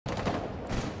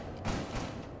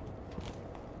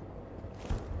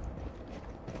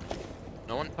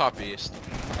No one top east.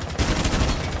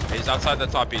 He's outside the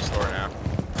top east door now.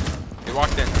 He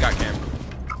walked in, got cam.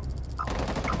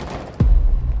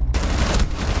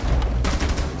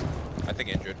 I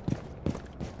think injured.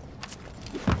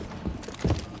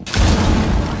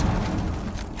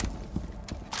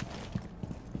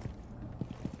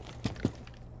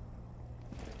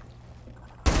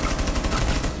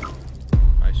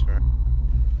 Nice, bro.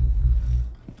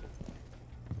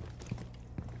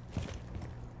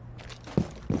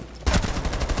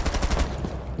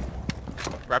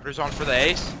 Raptors on for the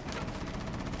ace.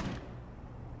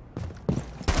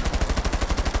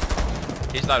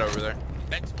 He's not over there.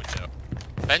 Fence window.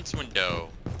 Fence window.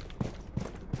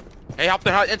 Hey, hop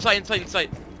there, inside,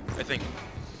 I think.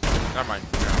 Never mind.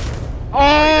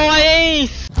 Oh,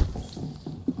 ace!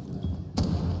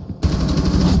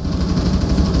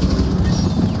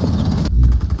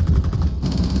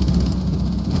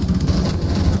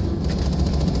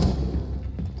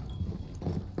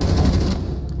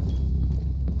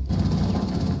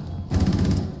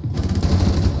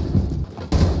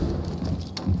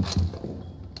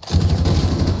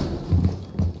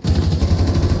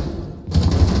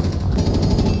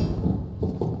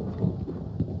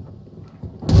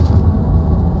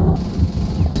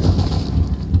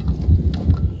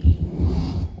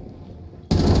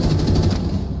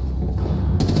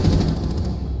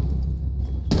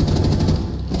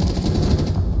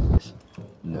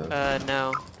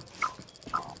 No.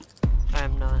 I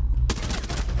am not.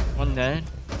 One dead.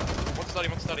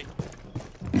 One study.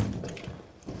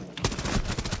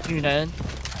 Two dead.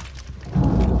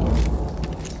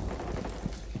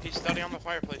 He's studying on the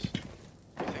fireplace.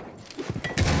 I think.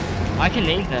 I can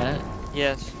leave that.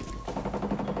 Yes.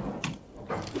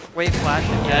 Wait, flash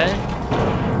it. Dead?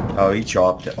 Oh, he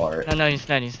chopped it. Alright. No, he's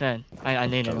dead. I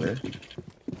need him. Okay.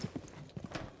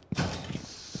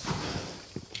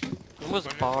 It was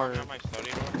barred.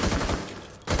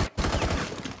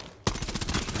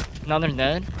 Another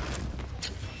dead.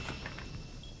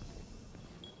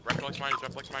 Reflex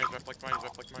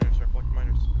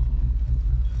miners.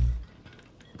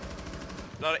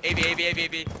 No, AB.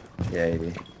 Yeah,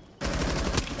 AB.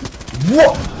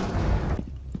 What?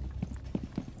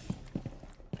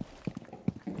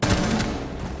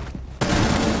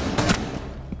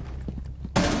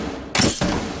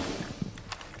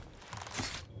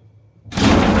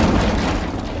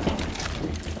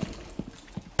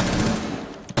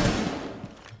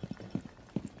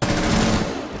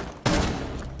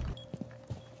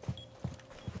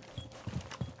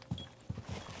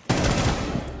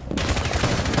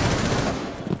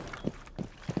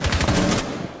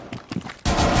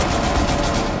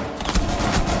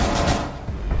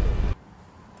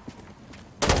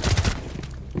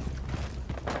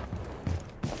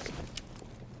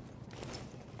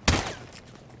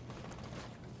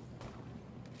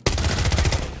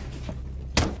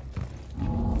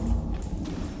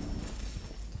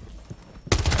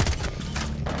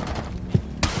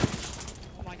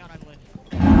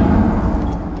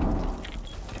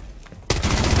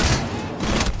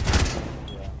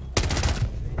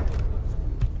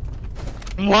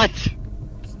 What?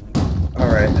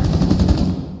 Alright.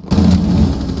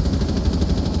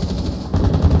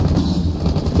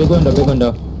 Big window.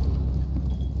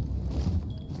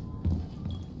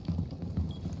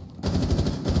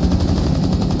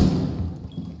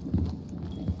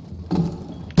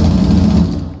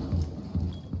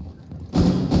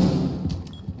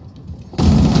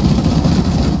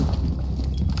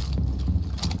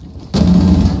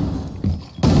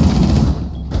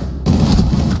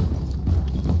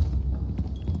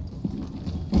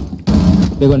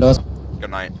 Big windows. Good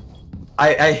night.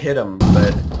 I hit him,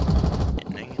 but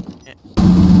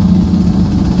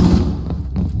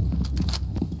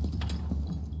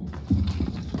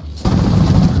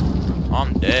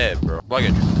I'm dead, bro.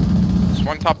 Luggage. Just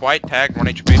one top white, tag, 1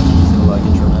 HP. still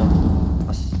luggage right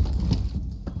now.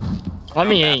 Let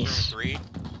me ace. 3,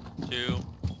 2.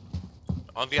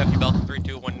 On VIP belt. 3,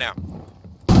 2, 1 now.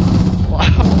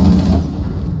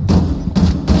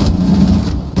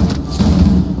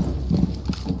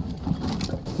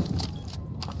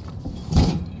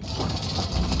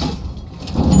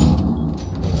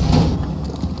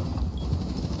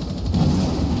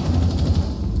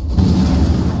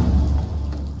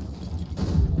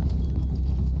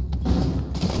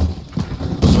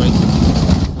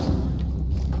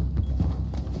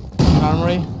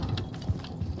 Armory.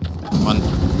 One.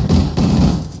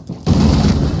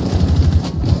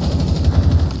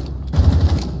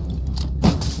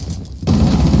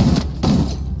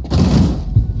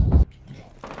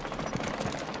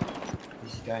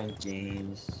 This guy in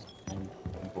James and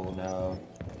people now.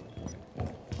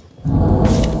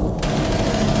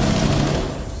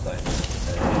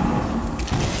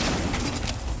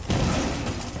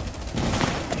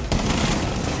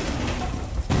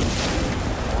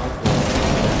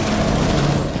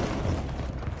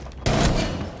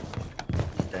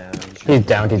 He's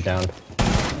down, he's down.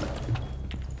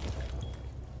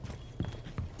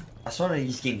 I saw one of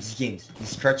these games,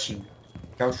 he's crouching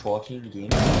walking game.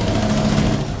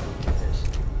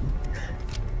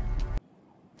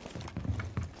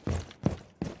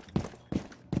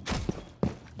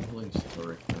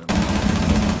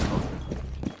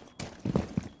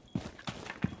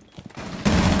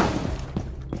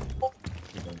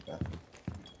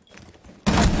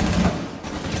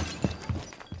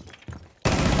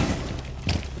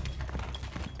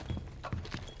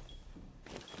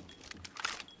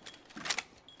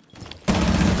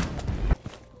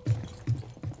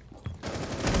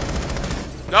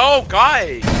 No,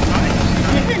 guys!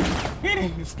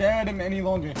 Stare at him any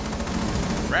longer.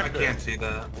 Raptor. I can't see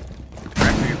that.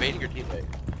 Raptor, you're baiting your teammate.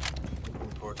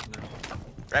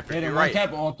 Raptor, Hit you're him, right.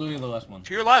 tap all three of the last ones.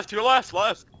 To your left, left.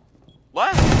 Left!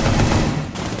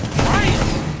 Right!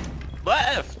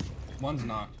 Left! One's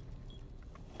knocked.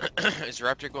 Is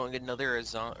Raptor going another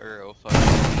Azon or oh fuck?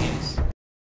 Jeez.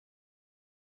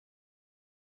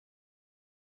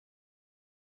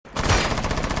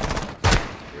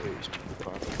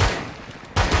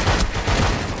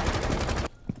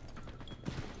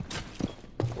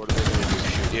 What are they gonna do?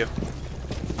 Shoot you?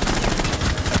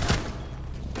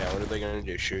 Yeah, what are they gonna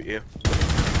do? Shoot you?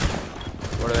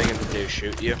 What are they gonna do?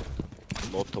 Shoot you?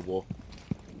 Multiple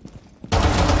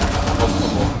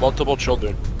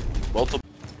children.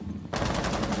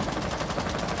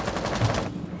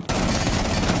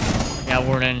 Yeah,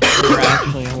 we're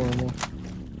actually horrible.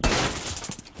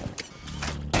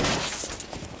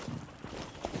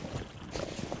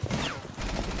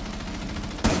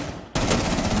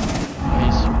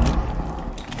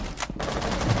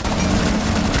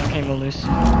 Okay, we'll lose.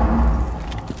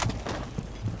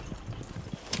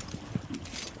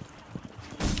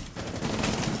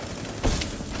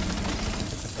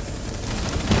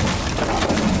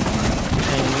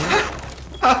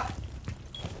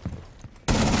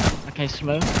 Okay,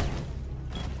 smoke.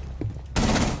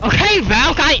 Okay,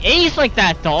 Valk, I ace like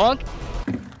that, dog!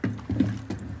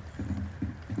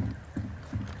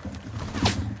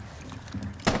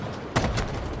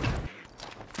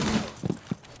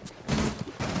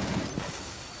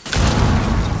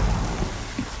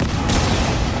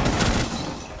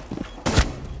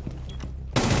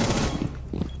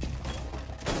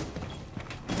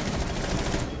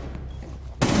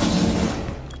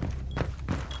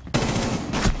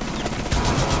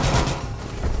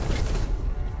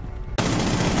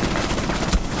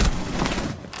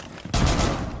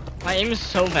 My aim is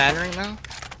so bad right now.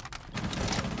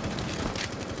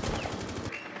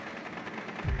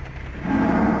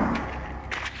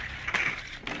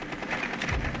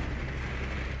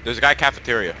 There's a guy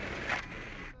cafeteria.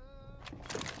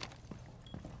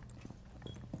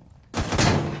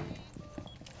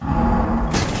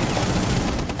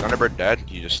 Thunderbird dead?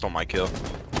 You just stole my kill.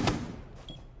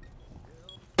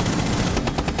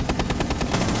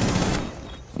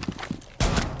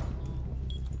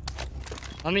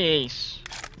 Let me ace.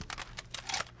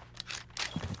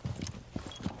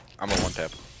 I'm a one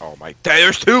tap. Oh my.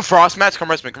 There's two frost mats. Come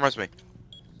rest me.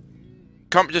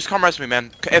 Just come rest me,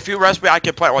 man. If you rest me, I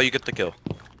can play while you get the kill.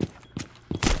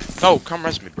 No, come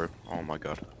rest me, bro. Oh my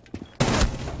god.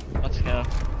 Let's go.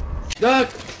 Duck!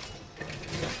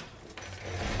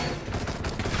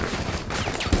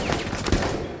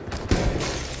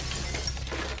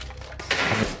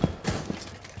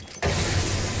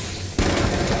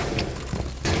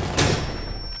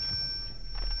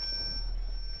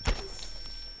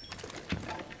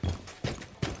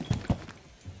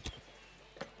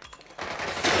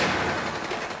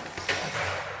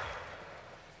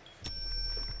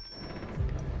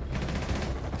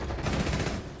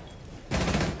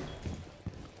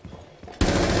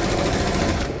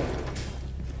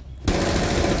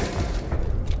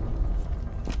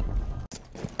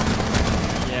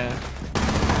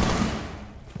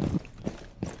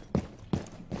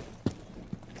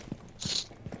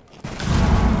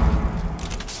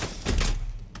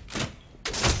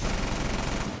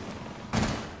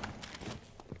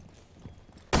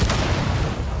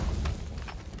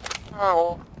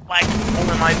 Oh, like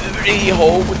over my booty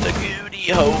hole with the goody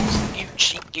holes.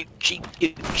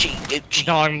 Gucci.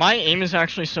 Dog, my aim is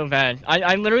actually so bad.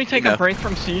 I literally take a break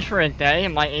from Siege for a day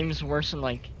and my aim is worse than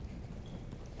like...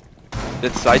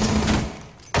 It's sights.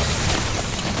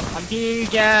 I'm being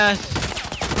gassed.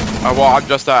 Well, I'm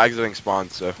just exiting spawn,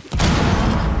 so.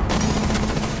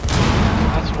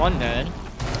 That's one dead.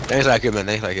 Thanks, like you, man.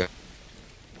 Thanks, like you.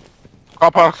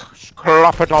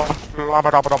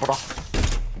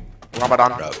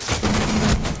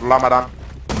 Ramadan.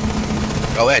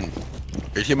 Go in.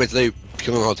 Your teammates, they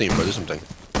killing the whole team, bro. Do something.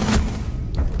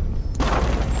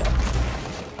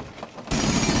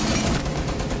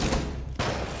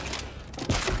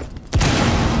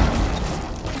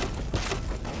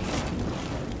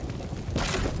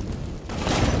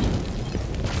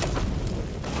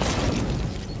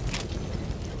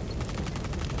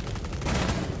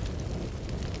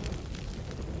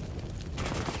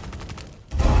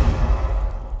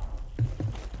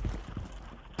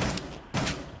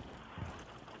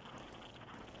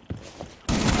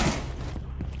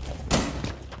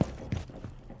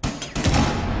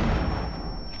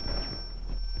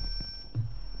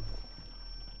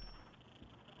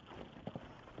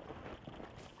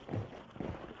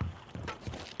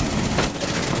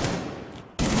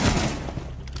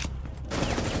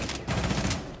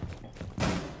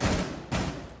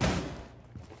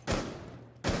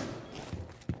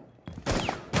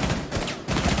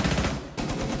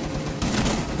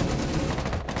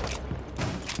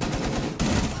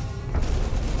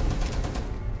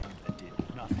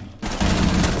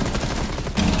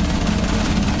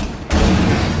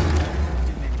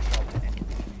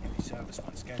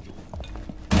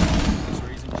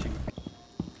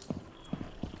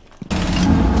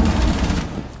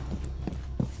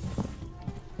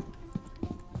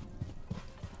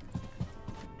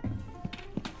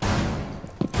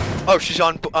 Oh, she's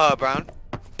on brown.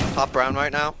 Top brown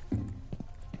right now.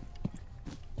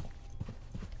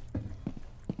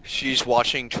 She's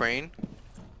watching train.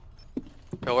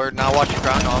 Pillar, now watching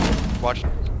ground. Watch.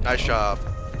 Nice job.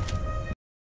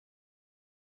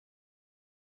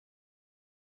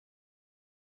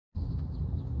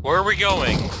 Where are we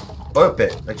going?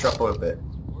 Orbit. Like drop orbit.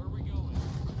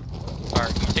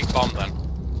 Alright, you take bomb then.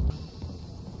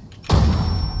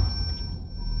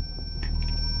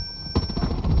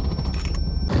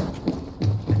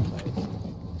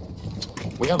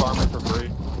 We have armor for free.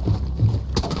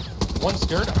 One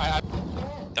scared.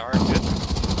 Darn good.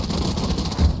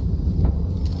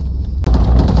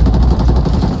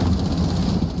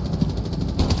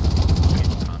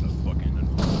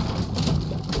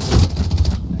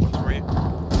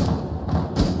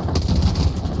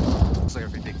 Looks like a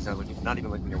free pick. He's not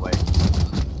even looking your way.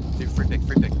 Dude, free pick,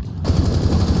 free pick.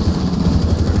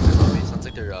 Sounds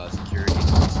like they're security.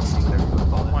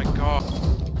 Oh my god.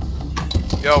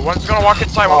 Yo, one's gonna walk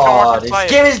inside, one's gonna walk inside.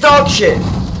 This game is dog shit!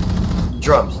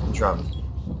 Drums.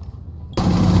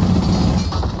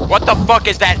 What the fuck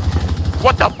is that?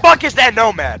 What the fuck is that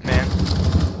nomad, man?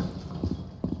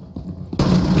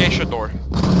 Geisha door.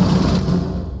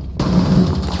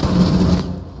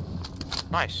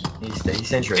 Nice. He's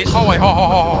century. He's hallway,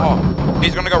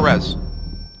 He's gonna go res.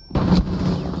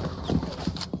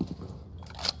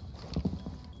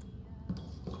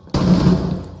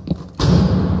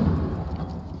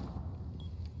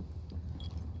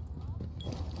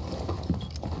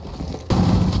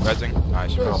 Resing.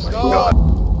 Nice. Oh my god.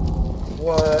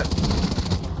 What?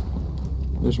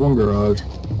 There's one garage.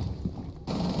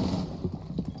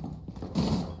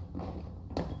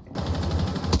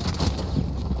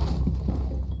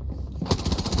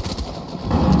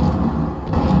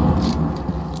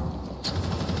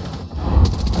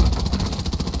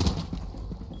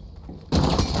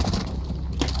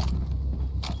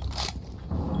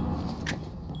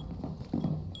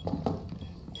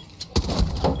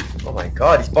 Oh my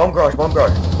god, he's bomb garage.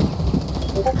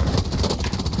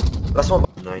 Last one.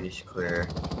 90's clear.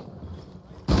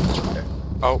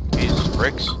 Oh, he's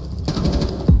bricks.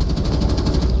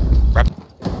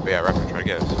 Yeah, Raptor trying to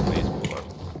get us. Please below.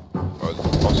 Oh, it's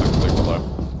also clear below.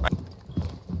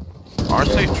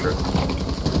 Aren't they? True.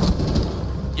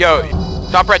 Yo,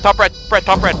 top red.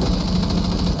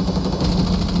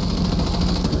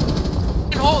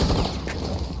 Hold.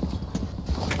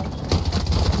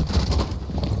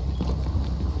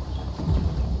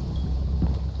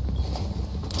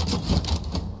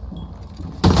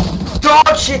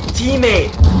 Dog shit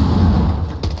teammate!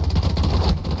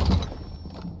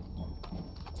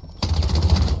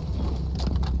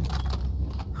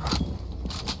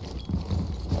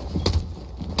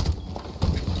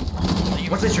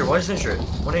 One's injured.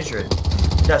 One injured.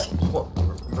 Yes.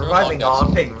 Reviving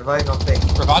on ping. Reviving.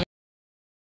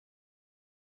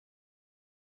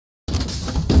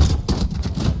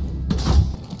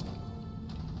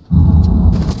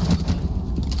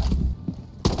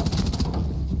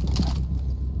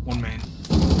 One main.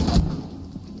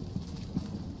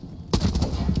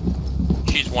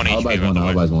 She's 1 I'll buy HP. one.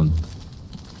 I'll buy one.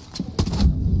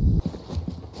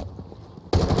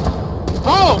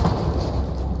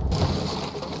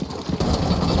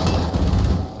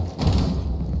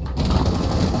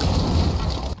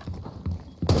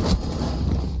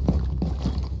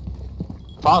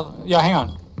 Oh! Yeah, hang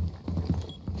on.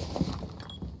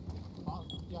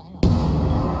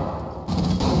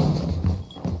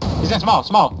 He's in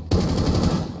small.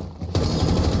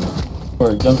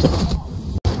 Or jumped.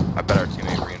 I bet our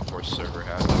teammate reinforced server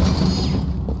had.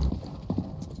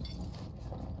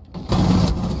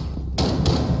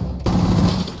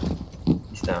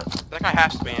 He's down. That guy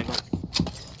has to be injured.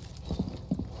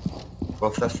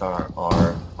 Both of us are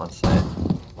on site.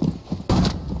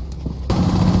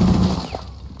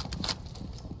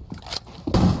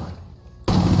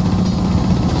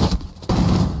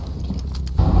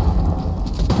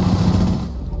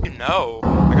 No,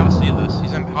 I gotta see this.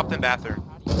 He's hopped in bathroom.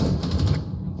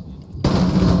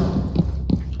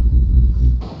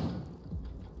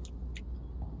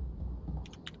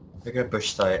 They're gonna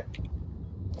push site.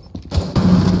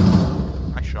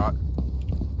 I shot.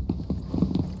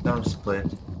 Down split.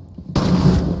 He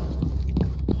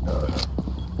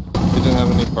didn't have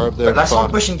any barb there. But last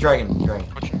one pushing dragon.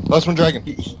 Last one dragon.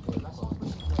 3,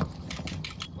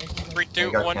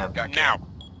 2, got 1, camp. go.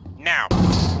 Now.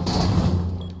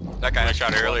 That guy I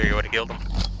shot earlier, you would've killed him.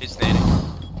 He's standing.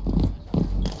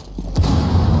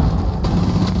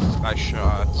 Nice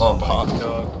shot. Oh my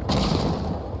god.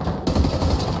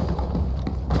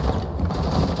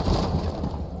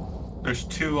 There's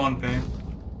two on pain.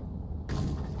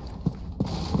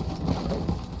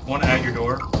 One at your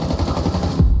door.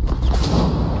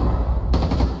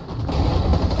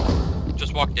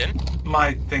 Just walked in.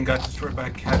 My thing got destroyed by a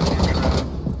cat in your trap.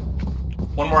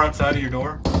 One more outside of your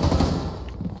door.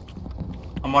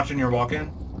 I'm watching your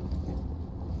walk-in.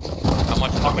 I'm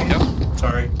watching the window.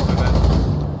 Sorry, my bad.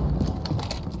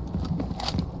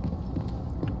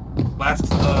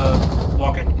 Last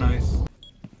walk-in, nice.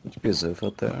 Should be a Ziv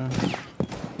out there.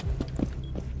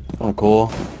 Oh,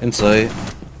 cool. Insight.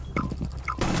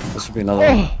 This should be another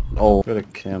one. Oh, got a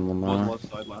camel now. Left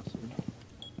side, last side.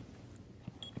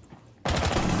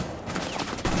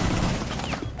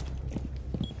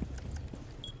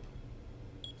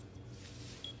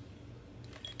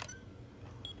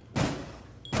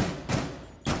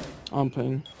 I'm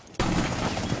ping.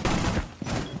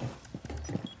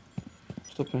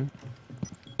 Still ping.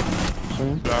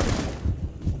 Sorry.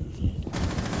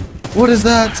 What is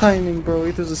that timing, bro?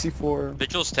 He throws a C4.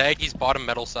 Vigil's tag, he's bottom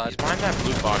metal side. He's behind that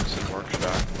blue box in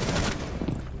workshop.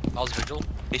 How's Vigil?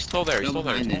 He's still there, he's still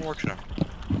there, he's in workshop.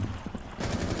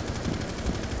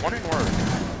 One in work.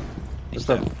 What's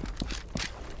up?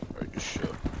 Alright, just show.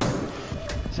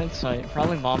 It's inside.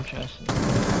 Probably bomb chest.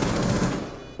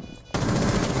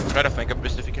 Try to flank up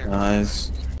just if you can.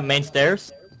 Nice. Main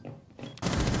stairs.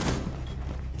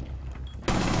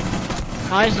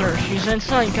 Kaiser, she's in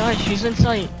sight, guys, she's in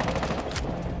sight.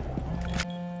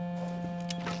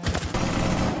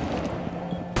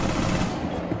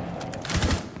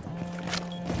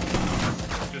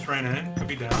 Just ran in. Could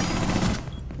be down.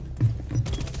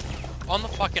 On the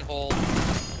fucking hole.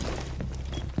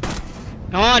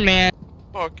 Come on, man.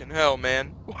 Fucking hell,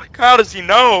 man. How does he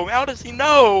know? How does he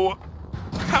know?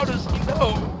 How does he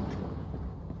know?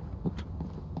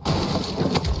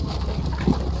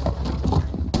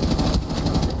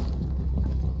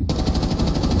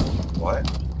 What?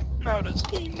 How does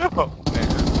he know? Man.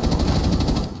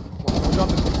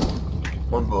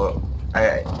 One below.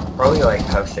 I probably like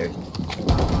upstairs.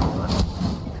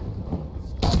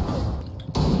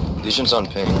 Legion's on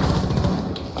ping.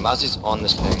 Amazi's on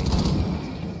this ping.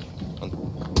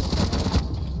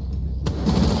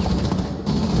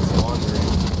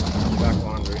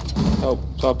 Oh,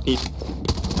 top deep.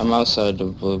 I'm outside the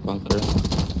blue bunker.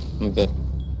 I'm good.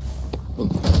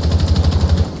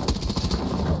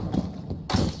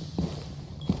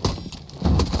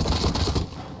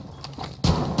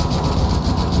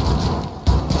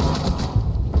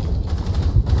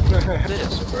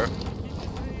 This, bro.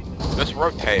 Just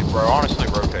rotate, bro. Honestly,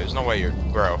 rotate. There's no way you're,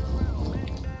 bro.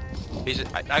 He's.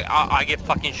 I get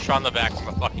fucking shot in the back from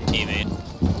a fucking teammate.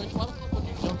 Why the fuck would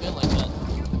you jump in like that?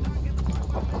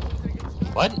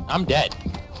 What? I'm dead.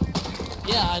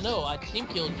 Yeah, I know. I team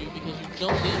killed you because you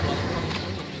jumped in while the fucking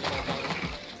swinging me the whole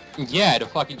time. Yeah, to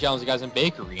fucking challenge the guys in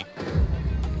bakery.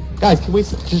 Guys, can we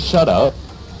just shut up?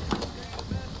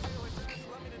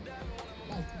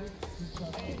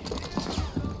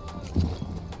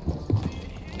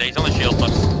 Yeah, he's on the shield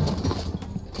bus.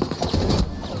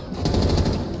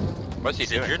 What's he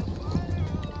doing? Injured?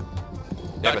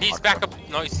 Yeah, He's but- back up.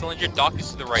 No, he's still injured. Doc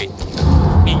is to the right.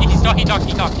 He's docked.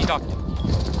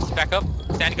 He's back up.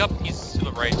 Standing up. He's to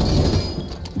the right.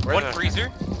 Where's One freezer.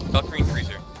 Valkyrie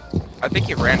freezer. I think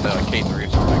he ran to K3 or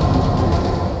something.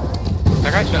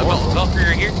 That guy's Valkyrie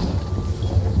right here.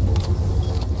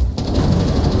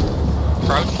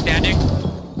 Crouch, standing.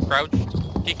 Crouch.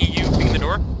 Kicking you, picking the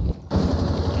door.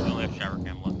 We only have shower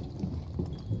cam left.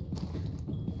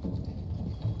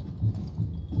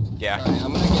 Yeah. Alright,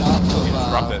 I'm gonna get off of,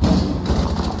 Drop it.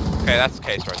 Okay, that's the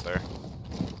case right there.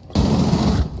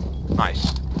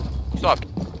 Nice. Stop.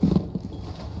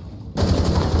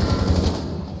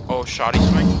 Oh, shoddy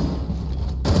swing.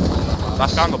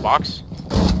 Last guy on the box.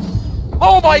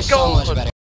 Oh my so much god! better.